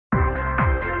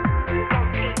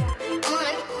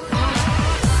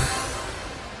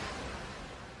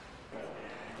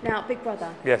Now, Big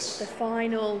Brother. Yes. The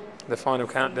final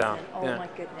countdown. Season. Oh my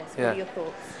goodness! Yeah. What are your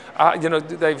thoughts? You know,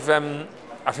 they've.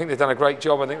 I think they've done a great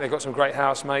job. I think they've got some great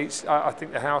housemates. I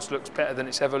think the house looks better than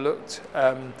it's ever looked.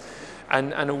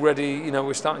 And already, you know,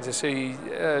 we're starting to see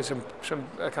some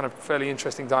kind of fairly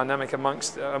interesting dynamic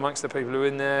amongst the people who are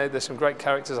in there. There's some great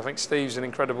characters. I think Steve's an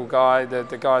incredible guy.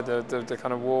 The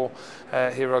kind of war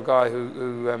hero guy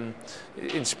who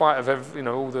in spite of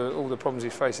all the problems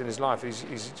he's faced in his life,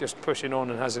 he's just pushing on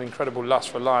and has an incredible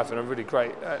lust for life and a really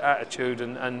great attitude.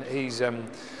 And he's.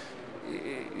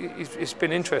 It's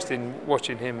been interesting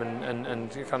watching him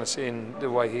and kind of seeing the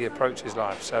way he approaches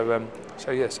life. So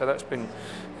that's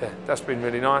been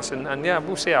really nice. And yeah,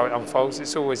 we'll see how it unfolds.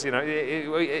 It's always, you know,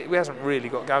 it hasn't really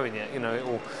got going yet. You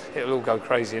know, it'll all go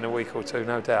crazy in a week or two,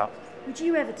 no doubt. Would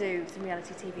you ever do some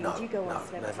reality TV? No, Would you go on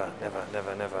never.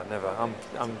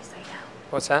 What's that?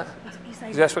 What's that? That's what you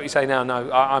say now. That's what you say now.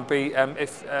 No, I'd be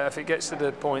if it gets to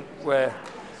the point where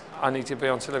I need to be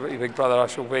on Celebrity Big Brother,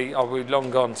 I'll be long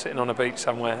gone, sitting on a beach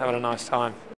somewhere, having a nice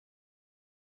time.